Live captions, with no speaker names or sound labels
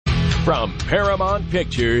From Paramount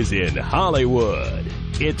Pictures in Hollywood,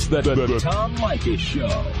 it's the Tom Leykis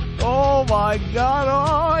Show. Oh, my God.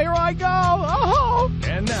 Oh, here I go. Oh.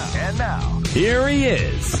 And now, here he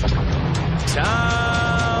is, Tom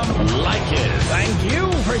Leykis. Thank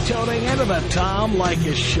you for tuning into the Tom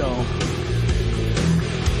Leykis Show.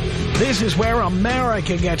 This is where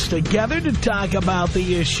America gets together to talk about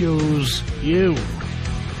the issues you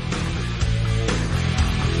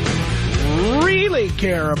really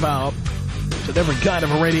care about. It's a different kind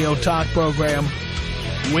of a radio talk program.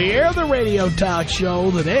 We're the radio talk show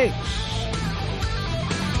that is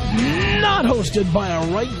not hosted by a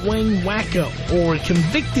right-wing wacko or a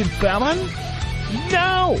convicted felon.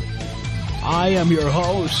 No! I am your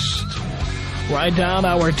host. Write down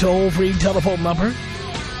our toll-free telephone number.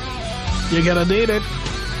 You're gonna need it.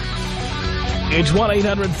 It's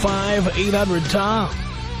 1-800-5800-TOM.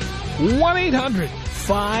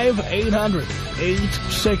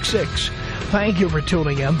 1-800-5800-866. Thank you for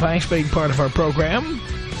tuning in. Thanks for being part of our program.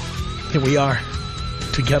 Here we are,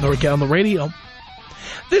 together again on the radio.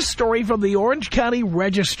 This story from the Orange County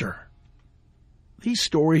Register. These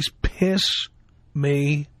stories piss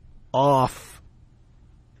me off.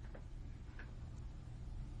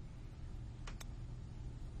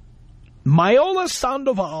 Myola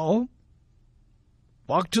Sandoval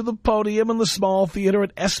walked to the podium in the small theater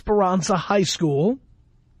at Esperanza High School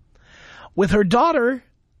with her daughter,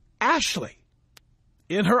 Ashley,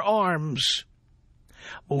 in her arms,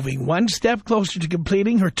 moving one step closer to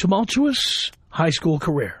completing her tumultuous high school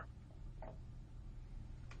career.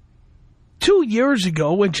 2 years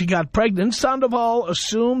ago, when she got pregnant, Sandoval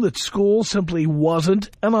assumed that school simply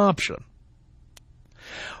wasn't an option.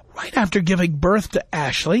 Right after giving birth to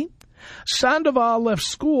Ashley, Sandoval left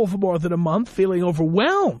school for more than a month, feeling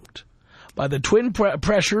overwhelmed by the twin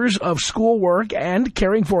pressures of schoolwork and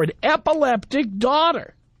caring for an epileptic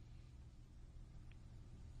daughter.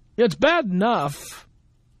 It's bad enough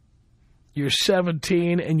you're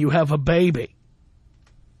 17 and you have a baby,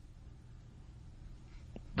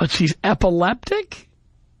 but she's epileptic?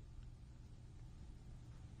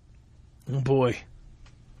 Oh, boy.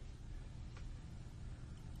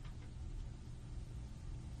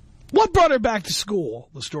 What brought her back to school?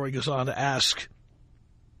 The story goes on to ask.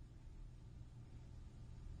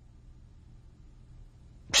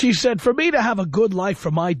 She said, for me to have a good life for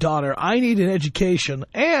my daughter, I need an education,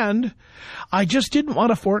 and I just didn't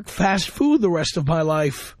want to work fast food the rest of my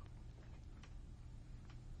life.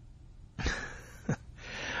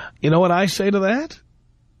 You know what I say to that?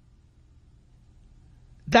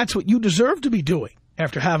 That's what you deserve to be doing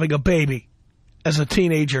after having a baby as a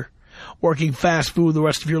teenager. Working fast food the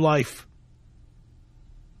rest of your life.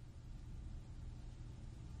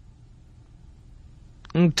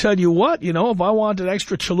 And tell you what, you know, if I wanted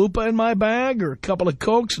extra chalupa in my bag or a couple of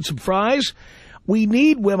Cokes and some fries, we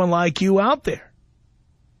need women like you out there.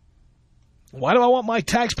 Why do I want my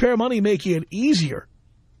taxpayer money making it easier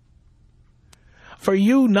for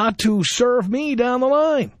you not to serve me down the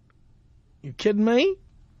line? You kidding me?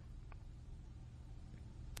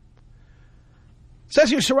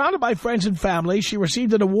 Says you're surrounded by friends and family. She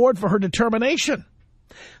received an award for her determination.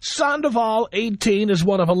 Sandoval, 18, is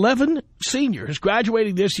one of 11 seniors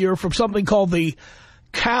graduating this year from something called the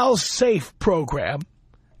Cal Safe program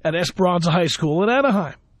at Esperanza High School in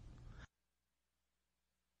Anaheim.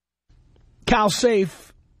 Cal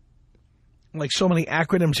Safe, like so many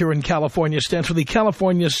acronyms here in California, stands for the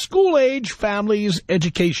California School-Age Families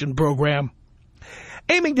Education Program,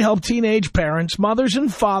 aiming to help teenage parents, mothers,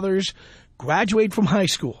 and fathers graduate from high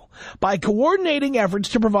school by coordinating efforts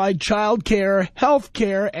to provide child care, health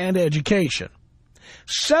care, and education.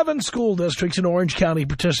 7 school districts in Orange County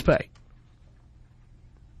participate.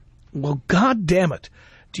 Well, God damn it.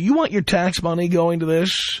 Do you want your tax money going to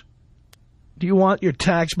this? Do you want your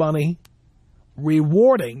tax money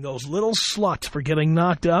rewarding those little sluts for getting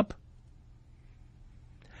knocked up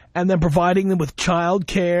and then providing them with child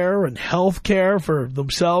care and health care for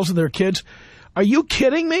themselves and their kids? Are you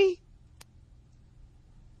kidding me?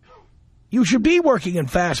 You should be working in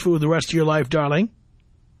fast food the rest of your life, darling.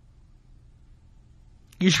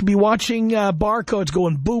 You should be watching barcodes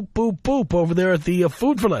going boop, boop, boop over there at the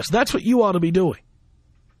Food for Less. That's what you ought to be doing.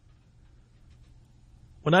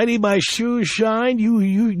 When I need my shoes shined,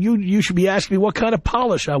 you should be asking me what kind of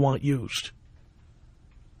polish I want used.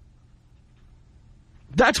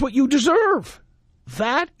 That's what you deserve.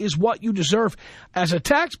 That is what you deserve. As a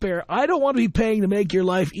taxpayer, I don't want to be paying to make your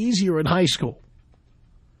life easier in high school.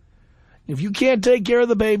 If you can't take care of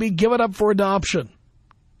the baby, give it up for adoption.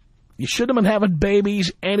 You shouldn't have been having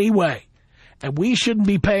babies anyway. And we shouldn't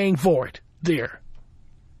be paying for it, dear.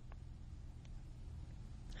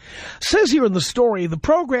 Says here in the story, the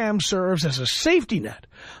program serves as a safety net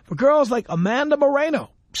for girls like Amanda Moreno,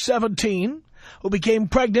 17, who became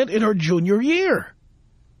pregnant in her junior year.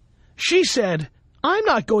 She said, "I'm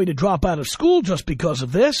not going to drop out of school just because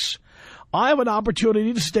of this. I have an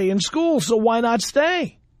opportunity to stay in school, so why not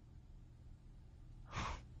stay?"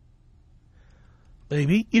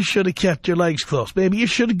 Maybe you should have kept your legs closed. Maybe you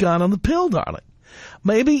should have gone on the pill, darling.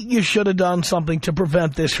 Maybe you should have done something to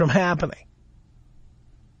prevent this from happening.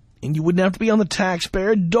 And you wouldn't have to be on the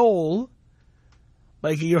taxpayer dole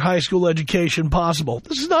making your high school education possible.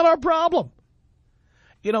 This is not our problem.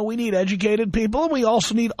 You know, we need educated people, and we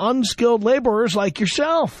also need unskilled laborers like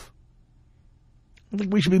yourself. I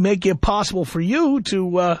think we should be making it possible for you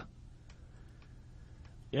to, have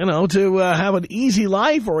an easy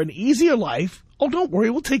life or an easier life. Oh, don't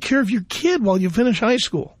worry, we'll take care of your kid while you finish high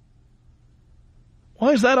school.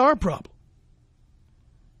 Why is that our problem?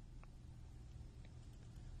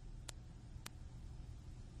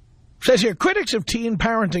 Says here, critics of teen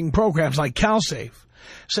parenting programs like CalSafe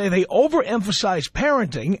say they overemphasize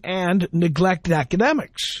parenting and neglect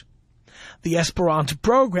academics. The Esperanza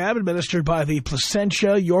program, administered by the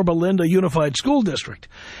Placentia Yorba Linda Unified School District,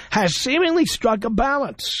 has seemingly struck a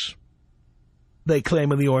balance, they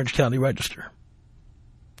claim in the Orange County Register.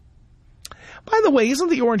 By the way, isn't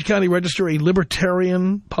the Orange County Register a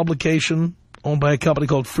libertarian publication owned by a company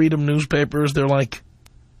called Freedom Newspapers? They're like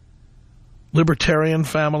libertarian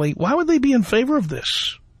family. Why would they be in favor of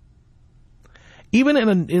this? Even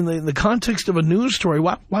in the context of a news story,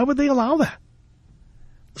 why would they allow that?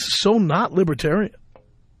 This is so not libertarian.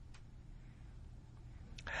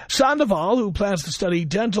 Sandoval, who plans to study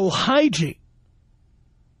dental hygiene,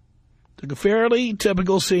 took a fairly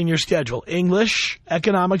typical senior schedule: English,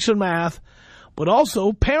 economics, and math, but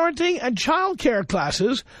also parenting and child care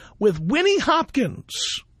classes with Winnie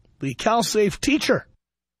Hopkins, the CalSafe teacher.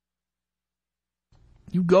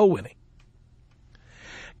 You go, Winnie.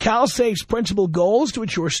 CalSafe's principal goal is to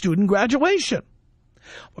ensure student graduation.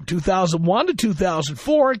 From 2001 to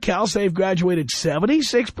 2004, CalSafe graduated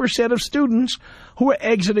 76% of students who were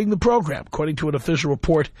exiting the program, according to an official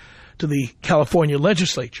report to the California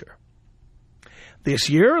legislature. This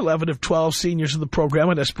year, 11 of 12 seniors in the program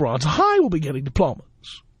at Esperanza High will be getting diplomas.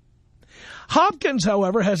 Hopkins,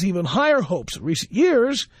 however, has even higher hopes. In recent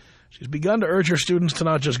years, she's begun to urge her students to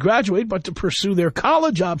not just graduate, but to pursue their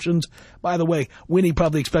college options. By the way, Winnie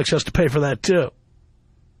probably expects us to pay for that, too.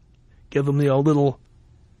 Give them the old little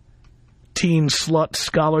teen slut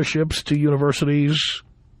scholarships to universities.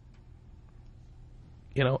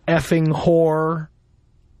 You know, effing whore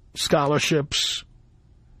scholarships.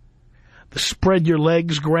 The spread your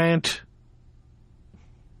legs grant.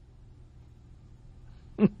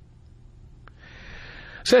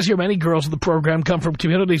 Says here, many girls in the program come from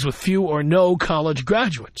communities with few or no college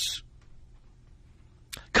graduates.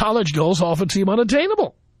 College goals often seem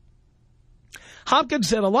unattainable. Hopkins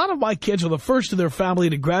said, "A lot of my kids are the first in their family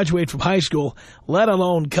to graduate from high school, let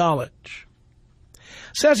alone college."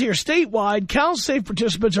 Says here, statewide, CalSafe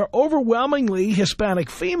participants are overwhelmingly Hispanic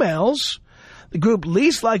females, the group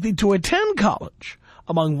least likely to attend college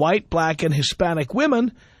among white, black, and Hispanic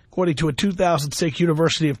women, according to a 2006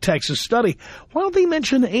 University of Texas study. Why don't they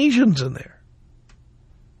mention Asians in there?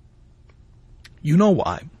 You know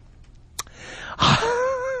why.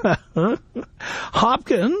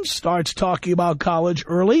 Hopkins starts talking about college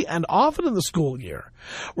early and often in the school year,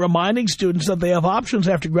 reminding students that they have options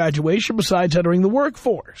after graduation besides entering the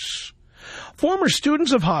workforce. Former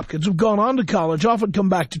students of Hopkins who've gone on to college often come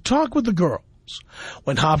back to talk with the girls.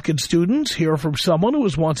 When Hopkins students hear from someone who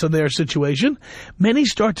was once in their situation, many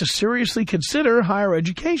start to seriously consider higher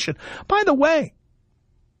education. By the way,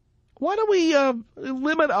 why don't we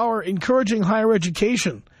limit our encouraging higher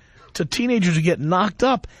education to teenagers who get knocked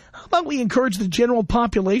up? How about we encourage the general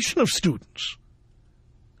population of students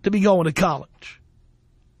to be going to college?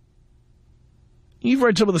 You've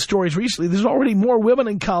read some of the stories recently. There's already more women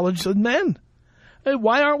in college than men.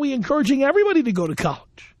 Why aren't we encouraging everybody to go to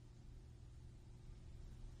college?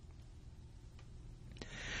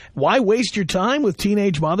 Why waste your time with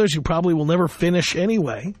teenage mothers who probably will never finish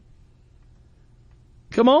anyway?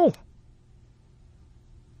 Come on.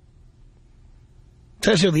 It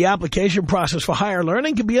says here the application process for higher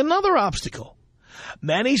learning can be another obstacle.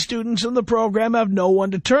 Many students in the program have no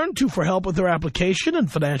one to turn to for help with their application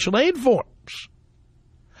and financial aid forms.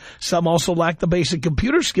 Some also lack the basic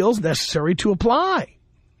computer skills necessary to apply.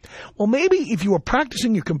 Well, maybe if you were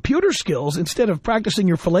practicing your computer skills instead of practicing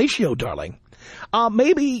your fellatio, darling,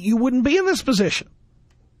 maybe you wouldn't be in this position.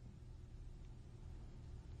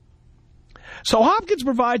 So Hopkins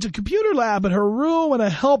provides a computer lab in her room and a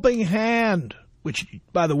helping hand which,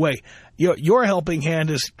 by the way, your helping hand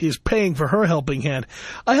is paying for her helping hand.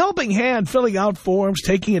 A helping hand filling out forms,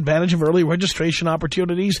 taking advantage of early registration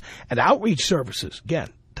opportunities, and outreach services. Again,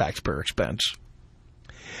 taxpayer expense.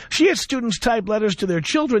 She had students type letters to their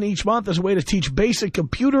children each month as a way to teach basic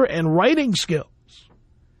computer and writing skills.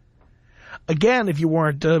 Again, if you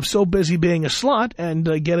weren't so busy being a slut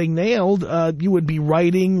and getting nailed, you would be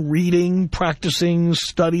writing, reading, practicing,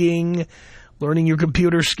 studying, learning your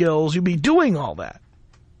computer skills. You'd be doing all that.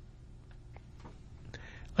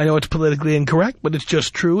 I know it's politically incorrect, but it's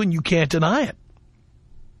just true, and you can't deny it.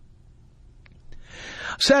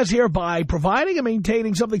 Says here, by providing and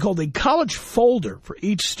maintaining something called a college folder for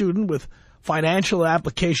each student with financial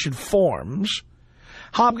application forms,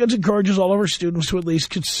 Hopkins encourages all of her students to at least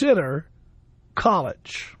consider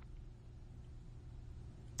college.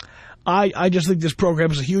 I just think this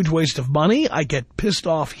program is a huge waste of money. I get pissed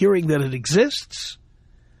off hearing that it exists.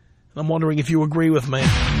 I'm wondering if you agree with me.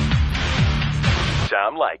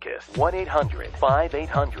 Tom Leykis.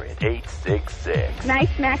 1-800-5800-866. Nice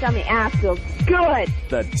smack on the ass feels good.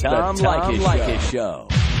 The Tom Leykis Show.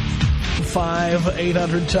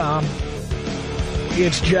 5-800-TOM.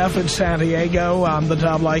 It's Jeff in San Diego on the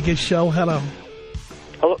Tom Leykis Show. Hello.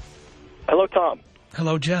 Hello, Tom.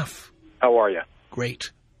 Hello, Jeff. How are you?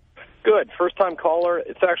 Great. Good. First-time caller.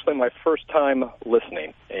 It's actually my first time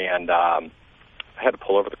listening, and I had to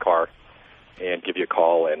pull over the car and give you a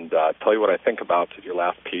call and tell you what I think about your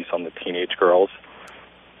last piece on the teenage girls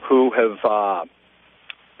who have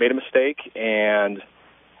made a mistake and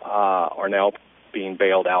are now being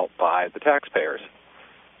bailed out by the taxpayers.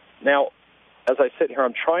 Now, as I sit here,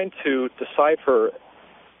 I'm trying to decipher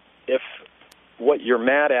if what you're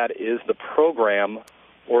mad at is the program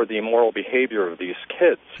or the immoral behavior of these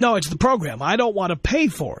kids. No, it's the program. I don't want to pay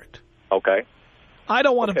for it. Okay. I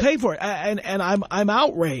don't want to pay for it. And I'm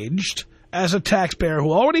outraged as a taxpayer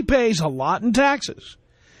who already pays a lot in taxes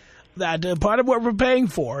that part of what we're paying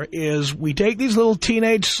for is we take these little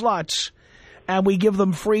teenage sluts and we give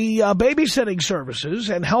them free babysitting services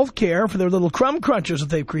and health care for their little crumb crunchers that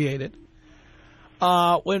they've created.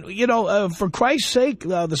 For Christ's sake,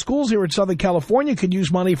 the schools here in Southern California could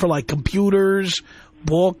use money for, like, computers,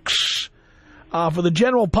 books, for the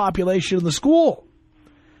general population of the school.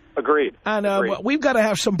 Agreed. And Agreed. We've got to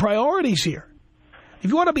have some priorities here. If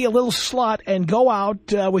you want to be a little slut and go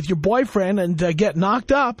out with your boyfriend and get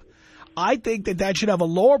knocked up, I think that should have a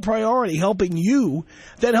lower priority helping you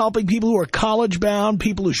than helping people who are college-bound,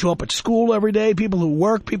 people who show up at school every day, people who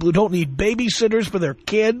work, people who don't need babysitters for their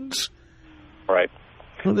kids. Right.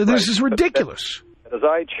 This is ridiculous. As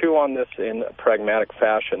I chew on this in a pragmatic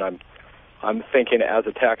fashion, I'm thinking as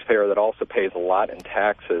a taxpayer that also pays a lot in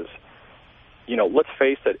taxes, let's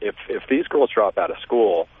face it, if these girls drop out of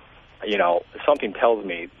school, something tells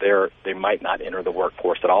me they might not enter the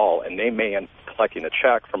workforce at all, and they may end up collecting a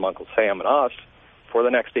check from Uncle Sam and us for the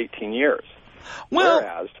next 18 years.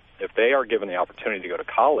 Whereas if they are given the opportunity to go to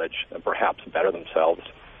college and perhaps better themselves,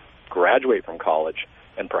 graduate from college,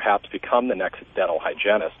 and perhaps become the next dental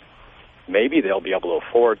hygienist, maybe they'll be able to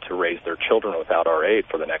afford to raise their children without our aid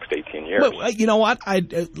for the next 18 years. But you know what?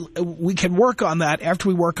 We can work on that after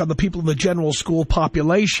we work on the people in the general school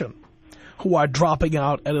population who are dropping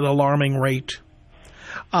out at an alarming rate,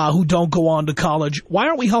 who don't go on to college. Why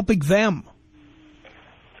aren't we helping them?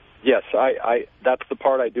 Yes, that's the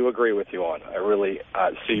part I do agree with you on. I really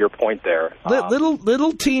see your point there.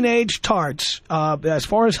 Little teenage tarts, as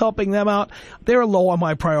far as helping them out, they're low on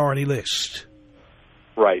my priority list.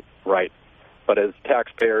 Right. But as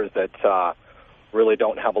taxpayers that really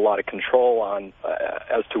don't have a lot of control on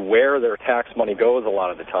as to where their tax money goes a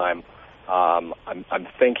lot of the time, I'm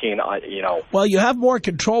thinking, Well, you have more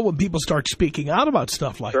control when people start speaking out about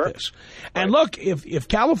stuff like this. And look, if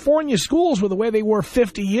California schools were the way they were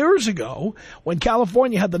 50 years ago, when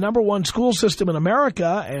California had the #1 school system in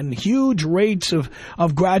America and huge rates of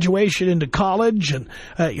graduation into college and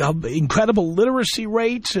incredible literacy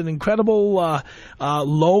rates and incredible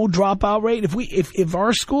low dropout rate, if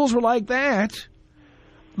our schools were like that,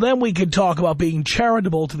 then we could talk about being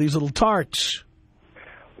charitable to these little tarts.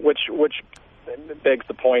 Which begs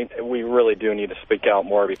the point, we really do need to speak out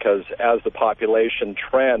more, because as the population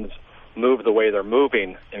trends move the way they're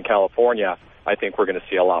moving in California, I think we're going to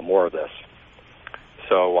see a lot more of this.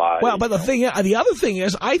 So, but the other thing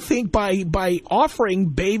is, I think by offering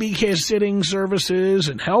baby sitting services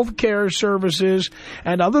and health care services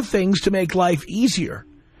and other things to make life easier,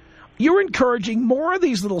 you're encouraging more of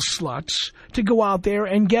these little sluts to go out there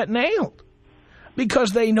and get nailed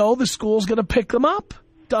because they know the school's going to pick them up.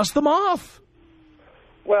 Dust them off.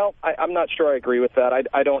 Well, I'm not sure I agree with that.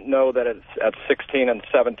 I don't know that it's at 16 and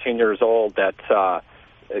 17 years old that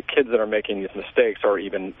kids that are making these mistakes are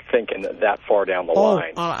even thinking that far down the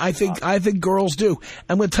line. I think girls do.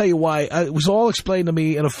 I'm going to tell you why. It was all explained to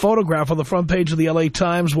me in a photograph on the front page of the L.A.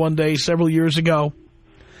 Times one day several years ago,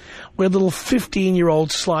 where a little 15-year-old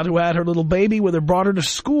slut who had her little baby with her brought her to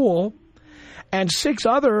school, and 6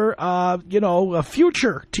 other,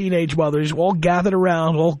 future teenage mothers all gathered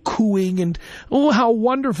around, all cooing and, oh, how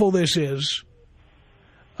wonderful this is.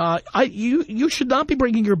 You should not be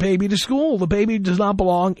bringing your baby to school. The baby does not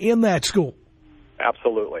belong in that school.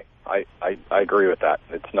 Absolutely. I agree with that.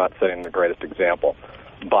 It's not setting the greatest example.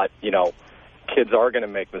 But, kids are going to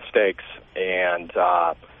make mistakes. And,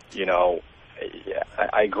 I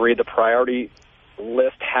agree the priority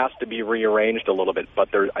list has to be rearranged a little bit. But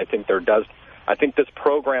I think this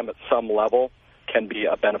program at some level can be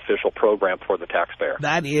a beneficial program for the taxpayer.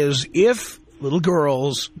 That is, if little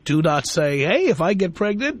girls do not say, hey, if I get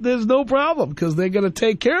pregnant, there's no problem because they're going to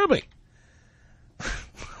take care of me.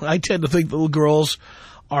 I tend to think little girls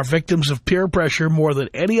are victims of peer pressure more than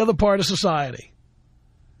any other part of society.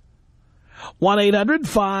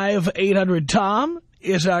 1-800-5800-TOM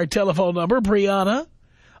is our telephone number. Brianna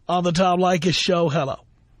on the Tom Leykis Show. Hello.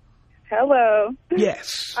 Hello.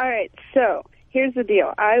 Yes. All right, so here's the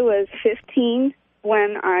deal. I was 15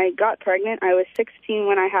 when I got pregnant. I was 16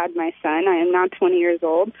 when I had my son. I am now 20 years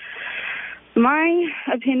old. My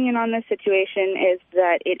opinion on this situation is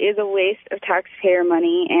that it is a waste of taxpayer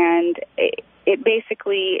money, and it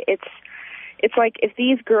basically, it's like if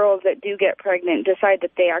these girls that do get pregnant decide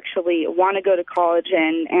that they actually want to go to college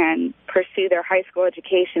and pursue their high school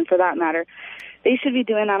education, for that matter, they should be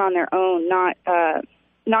doing that on their own,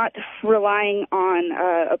 not relying on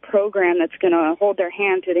a program that's going to hold their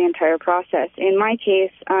hand through the entire process. In my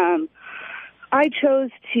case, I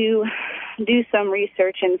chose to do some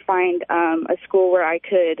research and find a school where I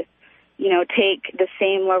could, take the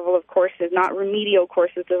same level of courses, not remedial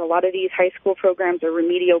courses. A lot of these high school programs are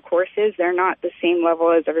remedial courses. They're not the same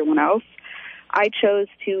level as everyone else. I chose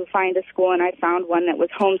to find a school, and I found one that was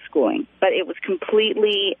homeschooling. But it was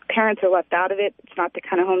completely, parents are left out of it. It's not the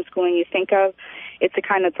kind of homeschooling you think of. It's the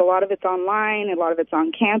kind that's, a lot of it's online, a lot of it's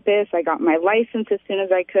on campus. I got my license as soon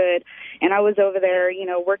as I could, and I was over there,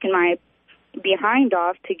 working my behind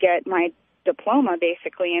off to get my diploma,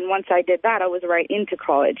 basically. And once I did that, I was right into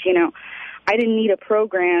college. I didn't need a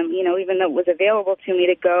program, even though it was available to me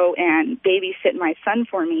to go and babysit my son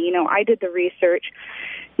for me. I did the research.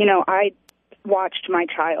 I watched my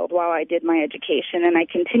child while I did my education, and I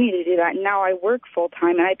continue to do that. And now I work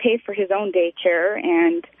full-time, and I pay for his own daycare,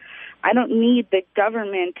 and I don't need the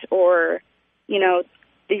government or,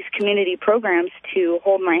 these community programs to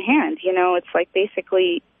hold my hand. It's like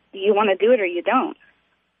basically you want to do it or you don't.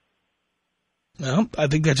 Well, I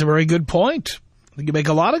think that's a very good point. I think you make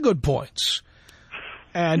a lot of good points.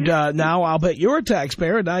 And now I'll bet you're a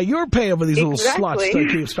taxpayer, and now you're paying for these little sluts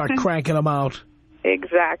to start cranking them out.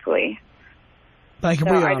 Exactly. Thank you,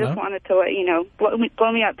 so Brianna. I just wanted to let you know.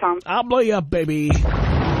 Blow me up, Tom. I'll blow you up, baby.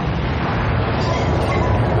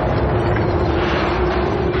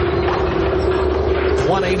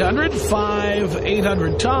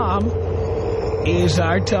 1-800-5800-TOM is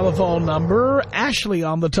our telephone number. Ashley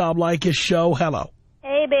on the Tom Leykis Show. Hello.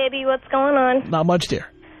 Hey, baby. What's going on? Not much, dear.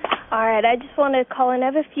 All right. I just want to call in. I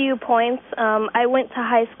have a few points. I went to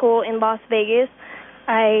high school in Las Vegas.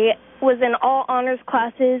 I was in all honors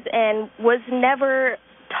classes and was never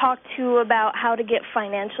talked to about how to get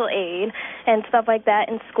financial aid and stuff like that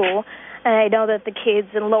in school. And I know that the kids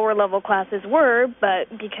in lower level classes were, but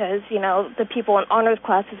because, the people in honors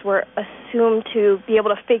classes were assumed to be able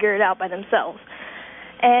to figure it out by themselves.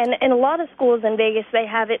 And in a lot of schools in Vegas, they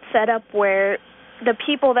have it set up where the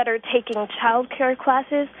people that are taking child care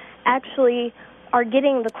classes actually are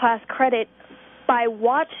getting the class credit by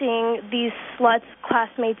watching these sluts'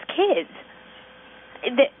 classmates' kids.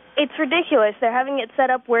 It's ridiculous. They're having it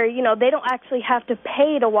set up where, they don't actually have to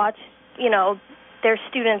pay to watch, their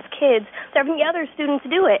students' kids. They're having the other students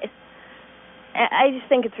do it. I just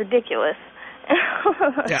think it's ridiculous.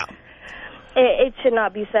 Yeah. It should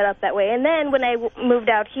not be set up that way. And then when I moved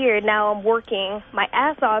out here, now I'm working my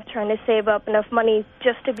ass off trying to save up enough money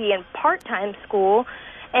just to be in part-time school.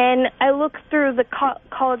 And I look through the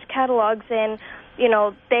college catalogs, and,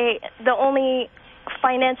 the only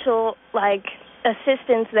financial,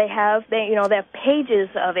 assistance they have pages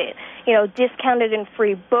of it, discounted and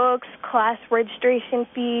free books, class registration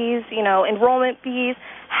fees, enrollment fees,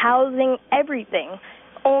 housing, everything,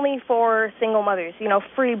 only for single mothers,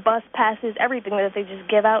 free bus passes, everything that they just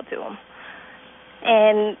give out to them.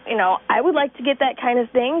 And, you know, I would like to get that kind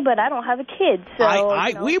of thing, but I don't have a kid.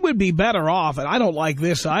 So we would be better off, and I don't like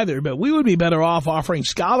this either, but we would be better off offering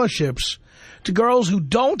scholarships to girls who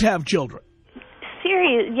don't have children.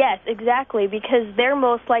 Serious, yes, exactly, because they're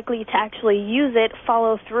most likely to actually use it,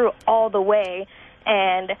 follow through all the way,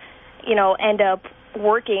 and, you know, end up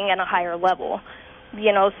working at a higher level.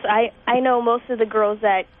 You know, so I know most of the girls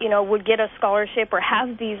that, you know, would get a scholarship or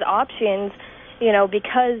have these options, you know,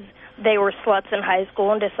 because they were sluts in high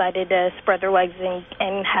school and decided to spread their legs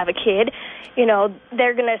and have a kid. You know,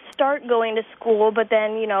 they're going to start going to school, but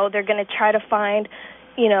then, you know, they're going to try to find,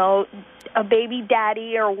 you know, a baby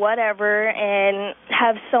daddy or whatever and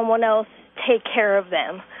have someone else take care of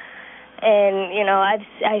them. And, you know,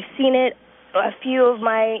 I've seen it. A few of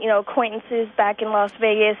my, you know, acquaintances back in Las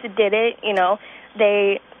Vegas did it. You know,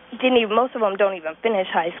 they didn't even, most of them don't even finish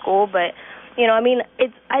high school, but, you know, I mean,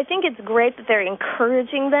 I think it's great that they're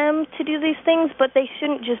encouraging them to do these things, but they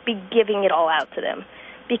shouldn't just be giving it all out to them.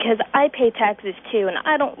 Because I pay taxes, too, and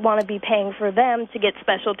I don't want to be paying for them to get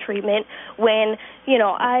special treatment when, you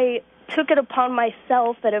know, I took it upon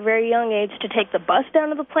myself at a very young age to take the bus down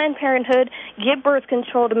to the Planned Parenthood, get birth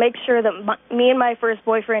control to make sure that me and my first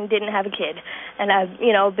boyfriend didn't have a kid. And I've,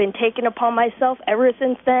 you know, been taking upon myself ever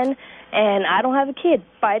since then, and I don't have a kid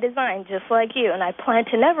by design, just like you, and I plan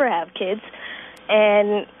to never have kids.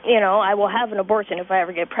 And, you know, I will have an abortion if I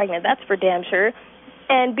ever get pregnant. That's for damn sure.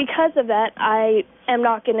 And because of that, I am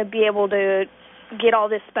not going to be able to get all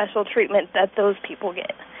this special treatment that those people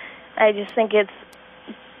get. I just think it's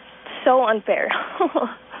so unfair.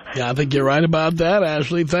 Yeah, I think you're right about that,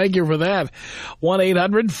 Ashley. Thank you for that.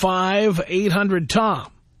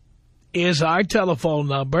 1-800-5800-TOM is our telephone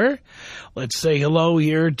number. Let's say hello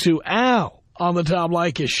here to Al on the Tom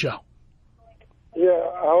Leykis Show. Yeah,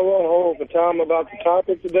 I was on hold for Tom about the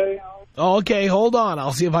topic today. Okay, hold on.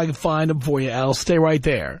 I'll see if I can find him for you, Al. Stay right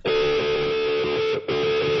there.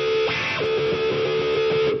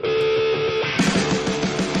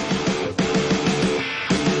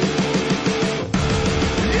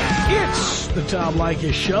 It's the Tom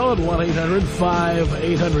Leykis Show at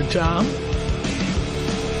 1-800-5800-TOM.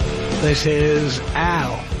 This is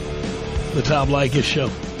Al, the Tom Leykis Show.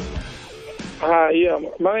 Hi, yeah,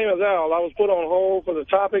 my name is Al. I was put on hold for the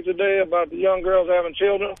topic today about the young girls having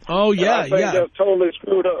children. Oh, yeah, I think that's totally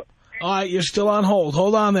screwed up. All right, you're still on hold.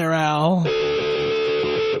 Hold on there, Al.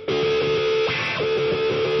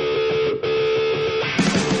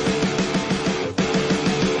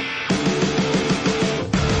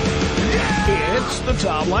 It's the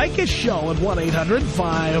Tom Leykis Show at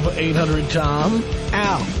 1-800-5800-TOM.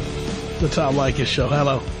 Al, the Tom Leykis Show.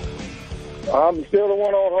 Hello. I'm still the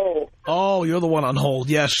one on hold. Oh, you're the one on hold.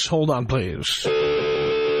 Yes, hold on, please. From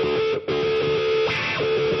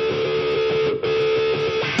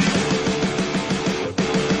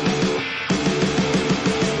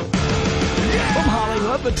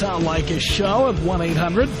Hollywood, the Tom Leykis Show at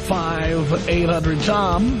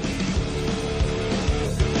 1-800-5800-TOM.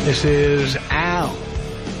 This is Al.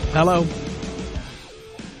 Hello.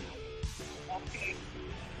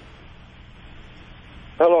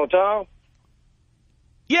 Hello, Tom.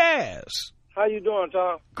 Yes. How you doing,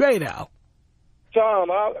 Tom? Great, Al. Tom,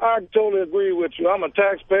 I totally agree with you. I'm a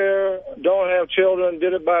taxpayer, don't have children,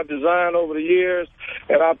 did it by design over the years.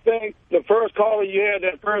 And I think the first caller you had,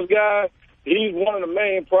 that first guy, he's one of the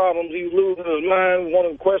main problems. He's losing his mind,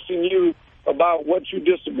 wanting to question you about what you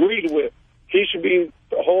disagreed with. He should be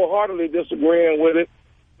wholeheartedly disagreeing with it,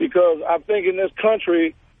 because I think in this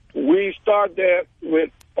country, we start that with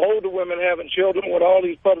older women having children with all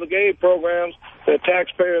these public aid programs that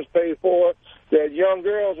taxpayers pay for, that young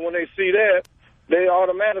girls, when they see that, they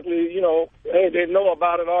automatically, you know, hey, they know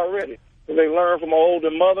about it already. They learn from an older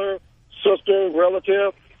mother, sister,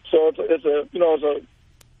 relative. So it's an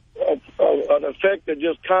effect that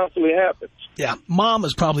just constantly happens. Yeah, mom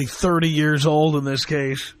is probably 30 years old in this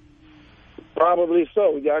case. Probably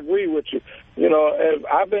so. Yeah, I agree with you. You know, and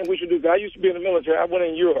I think we should do. I used to be in the military. I went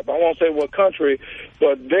in Europe. I won't say what country,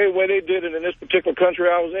 but the way they did it in this particular country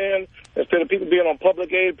I was in, instead of people being on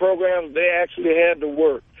public aid programs, they actually had to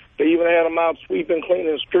work. They even had them out sweeping,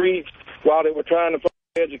 cleaning streets while they were trying to find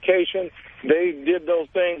education. They did those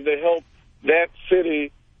things to help that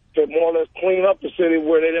city to more or less clean up the city,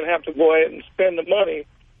 where they didn't have to go ahead and spend the money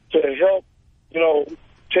to help, you know,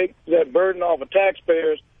 take that burden off of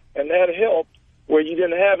taxpayers. And that helped, where you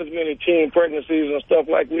didn't have as many teen pregnancies and stuff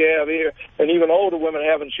like we have here, and even older women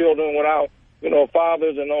having children without, you know,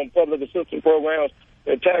 fathers, and on public assistance programs.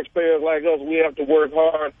 And taxpayers like us, we have to work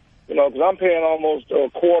hard, you know, because I'm paying almost a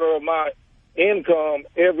quarter of my income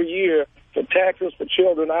every year for taxes for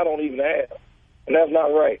children I don't even have. And that's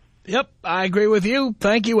not right. Yep, I agree with you.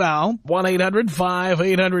 Thank you, Al.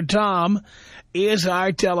 1-800-5800-TOM is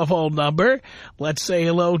our telephone number. Let's say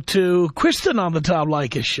hello to Kristen on the Tom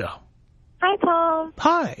Leykis Show. Hi, Tom.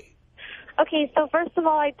 Hi. Okay, so first of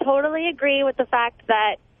all, I totally agree with the fact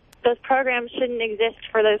that those programs shouldn't exist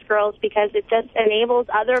for those girls because it just enables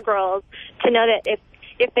other girls to know that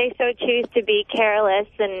if they so choose to be careless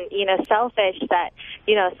and, selfish, that,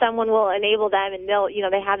 someone will enable them and they'll,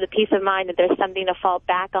 they have the peace of mind that there's something to fall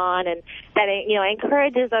back on, and that,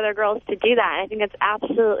 encourages other girls to do that. I think it's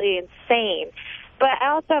absolutely insane. But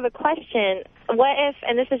I also have a question. What if,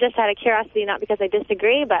 and this is just out of curiosity, not because I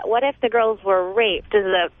disagree, but what if the girls were raped? Does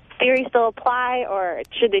the theory still apply, or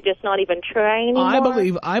should they just not even try anymore?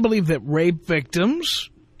 I believe that rape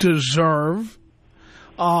victims deserve,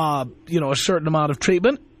 a certain amount of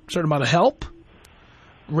treatment, a certain amount of help.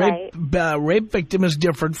 Rape victim is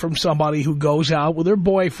different from somebody who goes out with her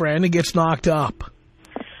boyfriend and gets knocked up.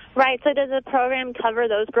 Right. So does the program cover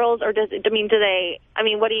those girls, or do they?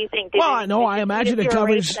 What do you think? I imagine it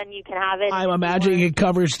covers. Then you can have it. I'm imagining it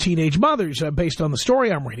covers teenage mothers, based on the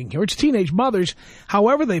story I'm reading here. It's teenage mothers,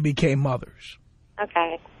 however they became mothers.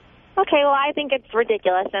 Okay. Well, I think it's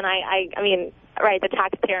ridiculous, and the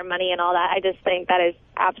taxpayer money and all that. I just think that is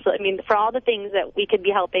absolutely. For all the things that we could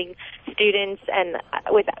be helping students and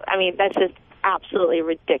that's just absolutely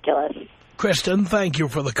ridiculous. Kristen, thank you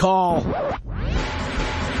for the call.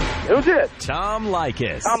 Who's it? Tom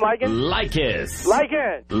Leykis. Tom Leykis? Leykis.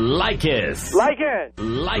 Leykis. Leykis. Leykis.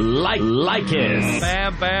 Leykis.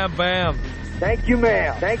 Bam, bam, bam. Thank you,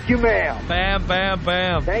 ma'am. Thank you, ma'am. Bam, bam,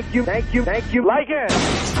 bam. Thank you, thank you, thank you. Leykis.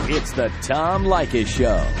 It's the Tom Leykis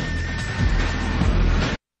Show.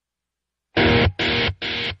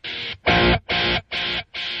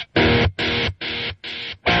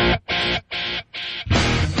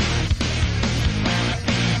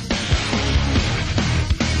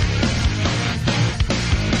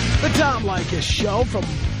 Tom Leykis Show from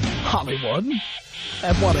Hollywood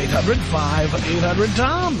at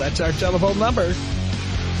 1-800-5800-TOM. That's our telephone number.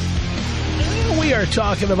 We are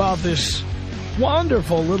talking about this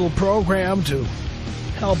wonderful little program to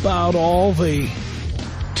help out all the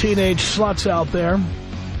teenage sluts out there.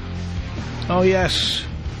 Oh, yes.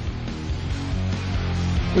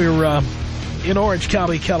 We're in Orange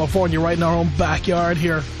County, California, right in our own backyard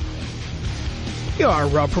here. We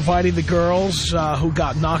are providing the girls who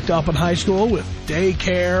got knocked up in high school with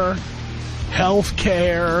daycare, health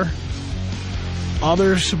care,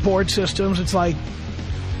 other support systems. It's like,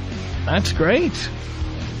 that's great.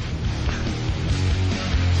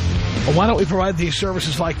 Well, why don't we provide these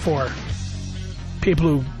services like for people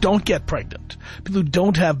who don't get pregnant, people who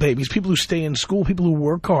don't have babies, people who stay in school, people who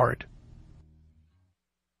work hard?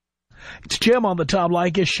 It's Jim on the Tom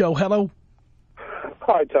Leykis Show. Hello.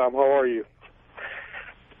 Hi, Tom. How are you?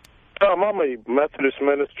 I'm a Methodist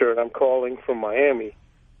minister, and I'm calling from Miami.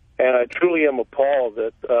 And I truly am appalled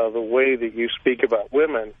at the way that you speak about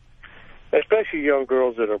women, especially young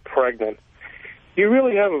girls that are pregnant. You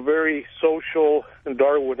really have a very social and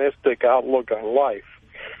Darwinistic outlook on life,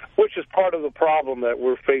 which is part of the problem that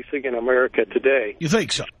we're facing in America today. You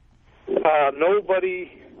think so?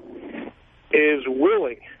 Nobody is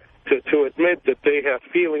willing to admit that they have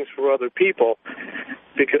feelings for other people,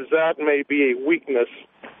 because that may be a weakness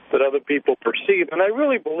that other people perceive. And I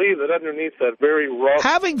really believe that underneath that very rough...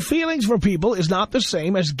 Having feelings for people is not the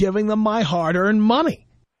same as giving them my hard-earned money.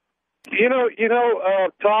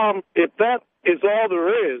 Tom, if that is all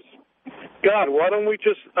there is, God, why don't we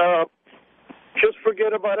just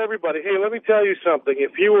forget about everybody? Hey, let me tell you something.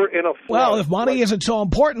 If you were in a... Well, if money isn't so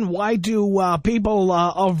important, why do people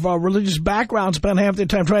of religious backgrounds spend half their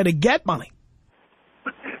time trying to get money?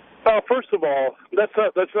 First of all, that's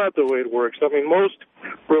not the way it works. Most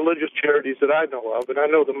religious charities that I know of, and I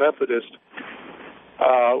know the Methodist,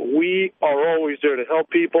 we are always there to help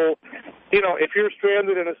people. If you're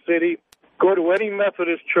stranded in a city, go to any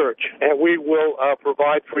Methodist church, and we will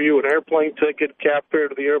provide for you an airplane ticket, cab fare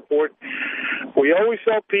to the airport. We always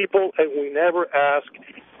help people, and we never ask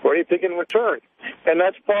for anything in return. And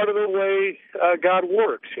that's part of the way God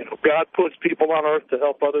works. God puts people on earth to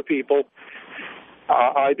help other people.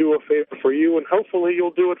 I do a favor for you, and hopefully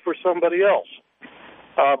you'll do it for somebody else.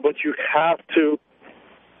 But you have to...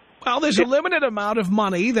 Well, there's a limited amount of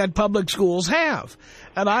money that public schools have.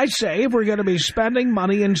 And I say if we're going to be spending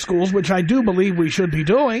money in schools, which I do believe we should be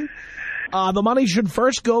doing, the money should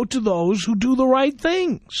first go to those who do the right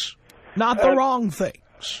things, not the wrong things.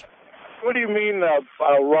 What do you mean,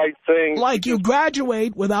 right thing? Like you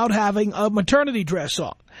graduate without having a maternity dress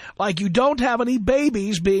on. Like you don't have any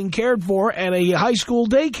babies being cared for at a high school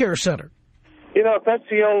daycare center. You know, if that's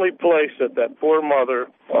the only place that poor mother,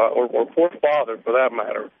 or poor father, for that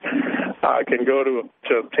matter, can go to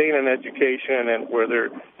obtain an education and where their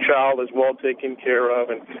child is well taken care of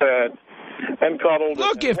and fed and cuddled.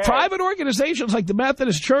 Look, if private organizations like the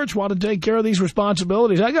Methodist Church want to take care of these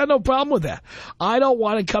responsibilities, I got no problem with that. I don't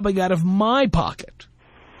want it coming out of my pocket.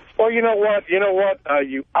 Well, you know what?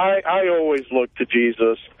 I always look to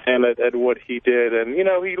Jesus and at what he did. And, you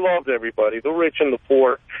know, he loved everybody, the rich and the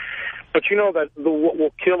poor. But you know that what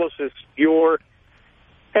will kill us is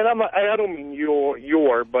and I don't mean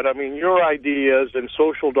but I mean your ideas and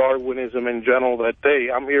social Darwinism in general, that, hey,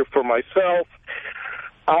 I'm here for myself.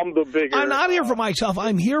 I'm the bigger... I'm not here for myself.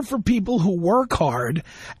 I'm here for people who work hard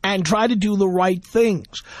and try to do the right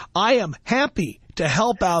things. I am happy to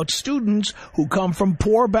help out students who come from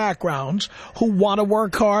poor backgrounds, who want to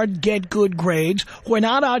work hard, get good grades, who are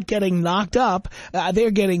not out getting knocked up.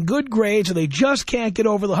 They're getting good grades and they just can't get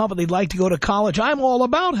over the hump and they'd like to go to college. I'm all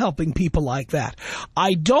about helping people like that.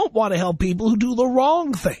 I don't want to help people who do the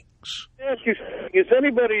wrong things. Ask you, has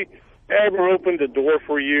anybody ever opened a door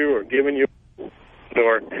for you or given you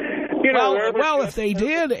or, you know... Well, if they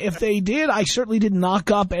did, I certainly didn't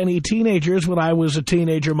knock up any teenagers when I was a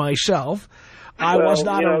teenager myself. I was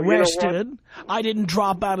not arrested. I didn't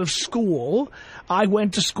drop out of school. I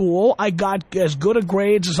went to school. I got as good a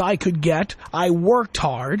grades as I could get. I worked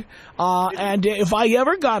hard. And if I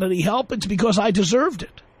ever got any help, it's because I deserved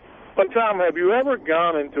it. But, Tom, have you ever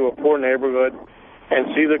gone into a poor neighborhood and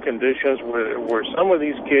see the conditions where some of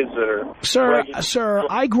these kids that are... Sir,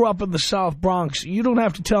 I grew up in the South Bronx. You don't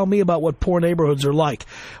have to tell me about what poor neighborhoods are like.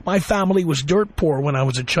 My family was dirt poor when I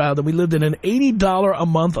was a child, and we lived in an $80 a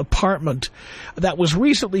month apartment that was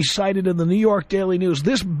recently cited in the New York Daily News.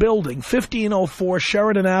 This building, 1504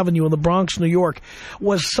 Sheridan Avenue in the Bronx, New York,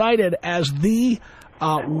 was cited as the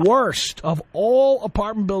worst of all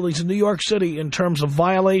apartment buildings in New York City in terms of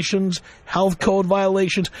violations, health code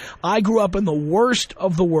violations. I grew up in the worst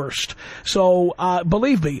of the worst. So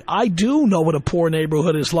believe me, I do know what a poor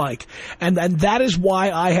neighborhood is like. And that is why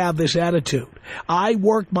I have this attitude. I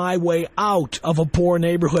worked my way out of a poor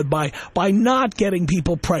neighborhood by not getting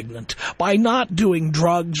people pregnant, by not doing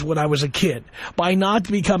drugs when I was a kid, by not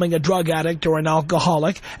becoming a drug addict or an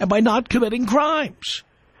alcoholic, and by not committing crimes.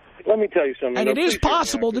 Let me tell you something. And it is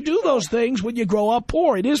possible to do those things when you grow up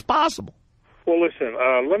poor. It is possible. Well, listen,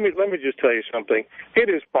 let me just tell you something. It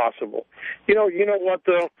is possible. You know what,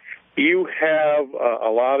 though? You have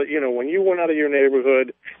a lot of, when you went out of your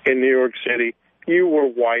neighborhood in New York City, you were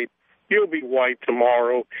white. You'll be white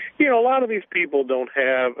tomorrow. A lot of these people don't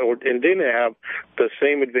have and didn't have the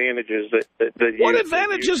same advantages that you... What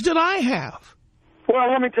advantages did I have?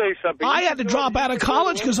 Well, let me tell you something. I had to drop out of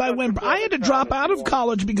college because I had to drop out of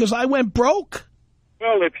college because I went broke.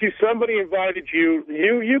 Well, if somebody invited you,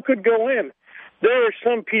 you could go in. There are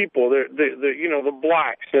some people, the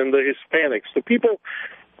blacks and the Hispanics, the people,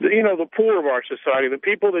 the poor of our society, the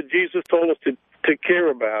people that Jesus told us to care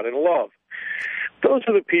about and love. Those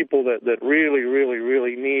are the people that really, really,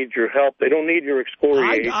 really need your help. They don't need your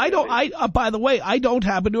excoriation. By the way, I don't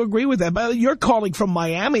happen to agree with that. But you're calling from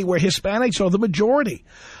Miami, where Hispanics are the majority.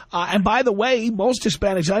 And by the way, most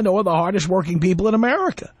Hispanics I know are the hardest working people in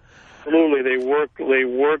America. Absolutely, they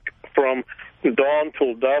work from dawn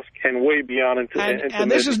till dusk and way beyond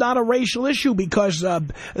and this is not a racial issue because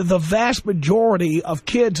the vast majority of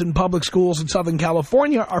kids in public schools in Southern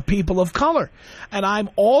California are people of color. And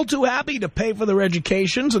I'm all too happy to pay for their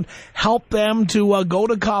educations and help them to go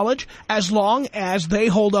to college as long as they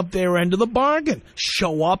hold up their end of the bargain.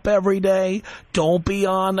 Show up every day. Don't be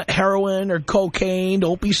on heroin or cocaine.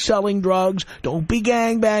 Don't be selling drugs. Don't be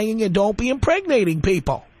gangbanging, and don't be impregnating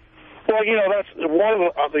people. Well, that's one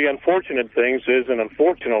of the unfortunate things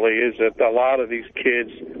unfortunately, is that a lot of these kids,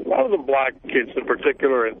 a lot of the black kids in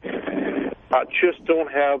particular, just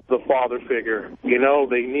don't have the father figure.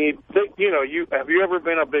 They need, have you ever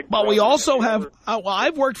been a big... But we also have,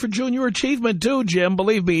 I've worked for Junior Achievement too, Jim.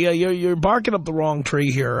 Believe me, you're barking up the wrong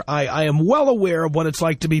tree here. I am well aware of what it's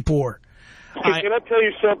like to be poor. Can I tell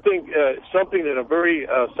you something? Something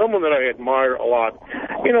that someone that I admire a lot.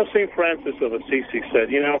 St. Francis of Assisi said,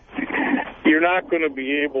 you're not going to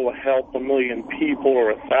be able to help 1 million people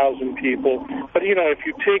or 1,000 people, but if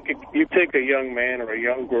you take a young man or a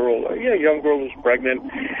young girl who's pregnant,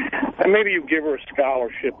 and maybe you give her a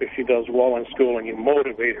scholarship if she does well in school, and you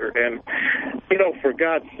motivate her, and for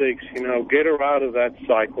God's sakes, get her out of that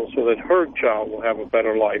cycle so that her child will have a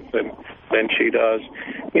better life than she does.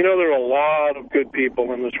 There are a lot of good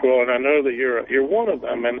people in this world, and I know that you're one of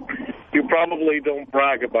them, and you probably don't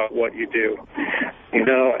brag about what you do,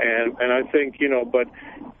 and I think, but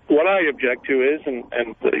what I object to is,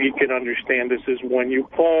 and you can understand this, is when you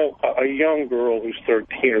call a young girl who's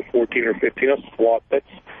 13 or 14 or 15 a slut.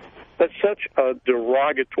 That's such a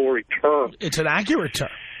derogatory term. It's an accurate term.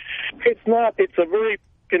 It's not. It's a very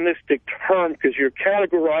mechanistic term because you're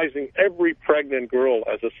categorizing every pregnant girl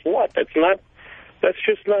as a slut. That's not. That's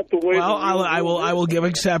just not the way. Well, I will give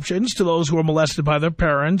exceptions to those who are molested by their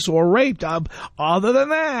parents or raped. Other than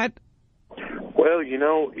that. Well, you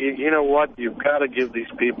know what? You've got to give these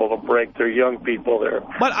people a break. They're young people.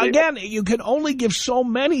 But again, you can only give so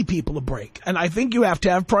many people a break. And I think you have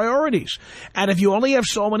to have priorities. And if you only have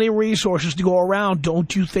so many resources to go around,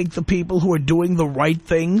 don't you think the people who are doing the right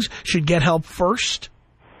things should get help first?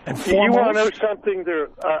 And you want to know something?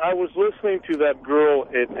 I was listening to that girl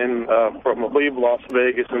from, I believe, Las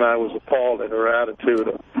Vegas, and I was appalled at her attitude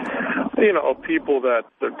of, people that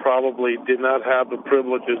probably did not have the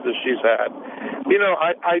privileges that she's had.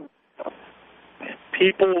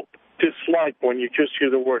 People dislike when you just hear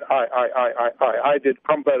the word I did.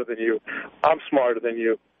 I'm better than you. I'm smarter than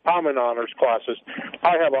you. I'm in honors classes.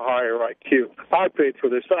 I have a higher IQ. I paid for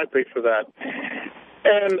this. I paid for that.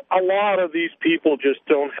 And a lot of these people just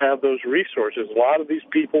don't have those resources. A lot of these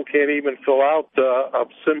people can't even fill out a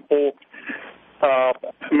simple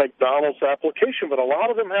McDonald's application, but a lot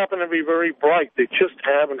of them happen to be very bright. They just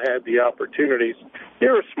haven't had the opportunities.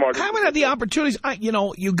 You're a smart. Haven't had the opportunities.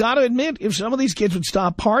 You got to admit, if some of these kids would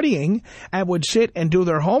stop partying and would sit and do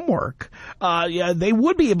their homework, they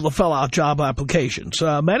would be able to fill out job applications.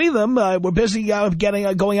 Many of them were busy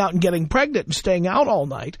going out and getting pregnant and staying out all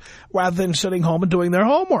night rather than sitting home and doing their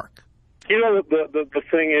homework. The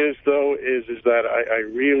thing is, though, is that I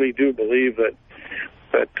really do believe that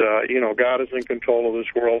God is in control of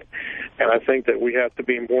this world, and I think that we have to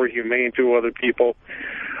be more humane to other people.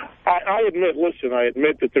 I admit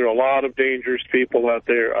that there are a lot of dangerous people out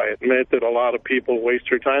there. I admit that a lot of people waste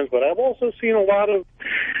their time, but I've also seen a lot of,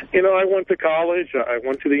 I went to college, I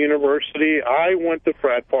went to the university, I went to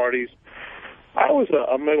frat parties. I was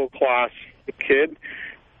a middle-class kid.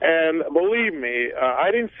 And believe me, I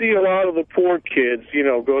didn't see a lot of the poor kids,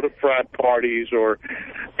 go to frat parties or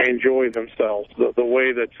enjoy themselves the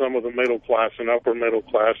way that some of the middle class and upper middle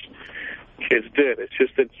class kids did. It's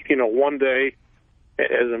just that, one day,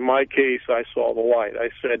 as in my case, I saw the light. I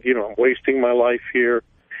said, I'm wasting my life here.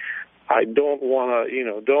 I don't want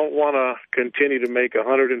to continue to make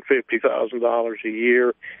 $150,000 a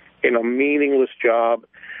year in a meaningless job.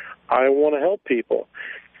 I want to help people.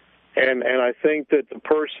 And I think that the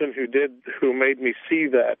person who made me see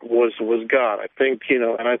that was God. I think,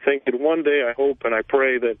 and I think that one day I hope and I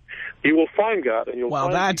pray that you will find God. And you'll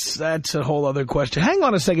find that's a whole other question. Hang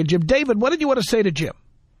on a second, Jim. David, what did you want to say to Jim?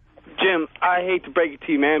 Jim, I hate to break it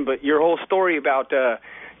to you, man, but your whole story about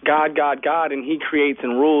God, and he creates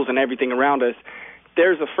and rules and everything around us.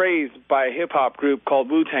 There's a phrase by a hip-hop group called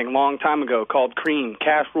Wu-Tang a long time ago called Cream.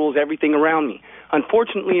 Cash rules everything around me.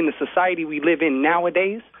 Unfortunately, in the society we live in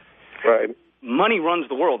nowadays, right, money runs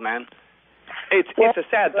the world, man. It's a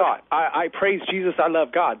sad thought. I praise Jesus. I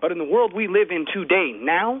love God. But in the world we live in today,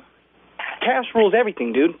 now, cash rules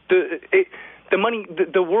everything, dude. The money,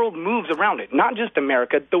 the world moves around it. Not just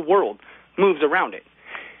America. The world moves around it.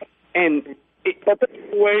 And but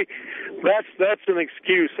anyway, that's an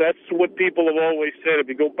excuse. That's what people have always said. If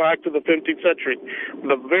you go back to the 15th century,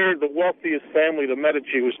 the wealthiest family, the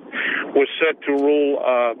Medici, was set to rule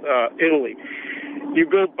Italy. You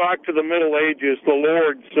go back to the Middle Ages, the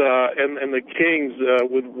lords and the kings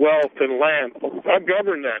with wealth and land. I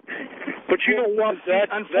govern that. But you know what?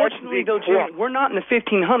 Unfortunately, though, Jim, we're not in the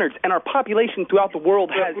 1500s, and our population throughout the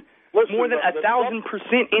world has more than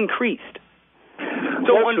 1,000% increased.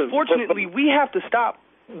 So unfortunately, we have to stop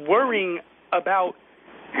worrying about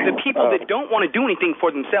the people that don't want to do anything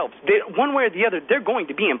for themselves. One way or the other, they're going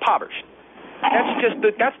to be impoverished.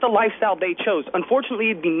 That's the lifestyle they chose. Unfortunately,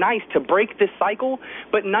 it'd be nice to break this cycle,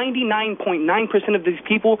 but 99.9% of these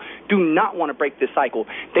people do not want to break this cycle.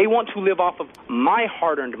 They want to live off of my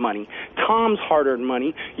hard-earned money, Tom's hard-earned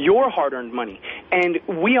money, your hard-earned money. And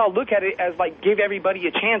we all look at it as like, give everybody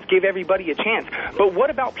a chance, give everybody a chance. But what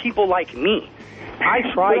about people like me? I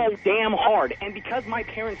tried damn hard, and because my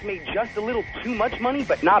parents made just a little too much money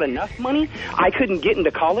but not enough money, I couldn't get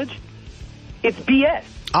into college. It's BS.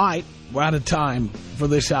 All right, we're out of time for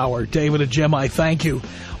this hour. David and Jim, I thank you.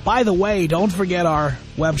 By the way, don't forget our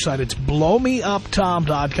website. It's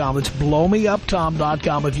blowmeuptom.com. It's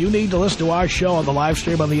blowmeuptom.com. If you need to listen to our show on the live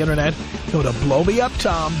stream on the Internet, go to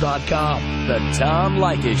blowmeuptom.com. The Tom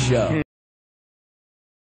Leykis Show.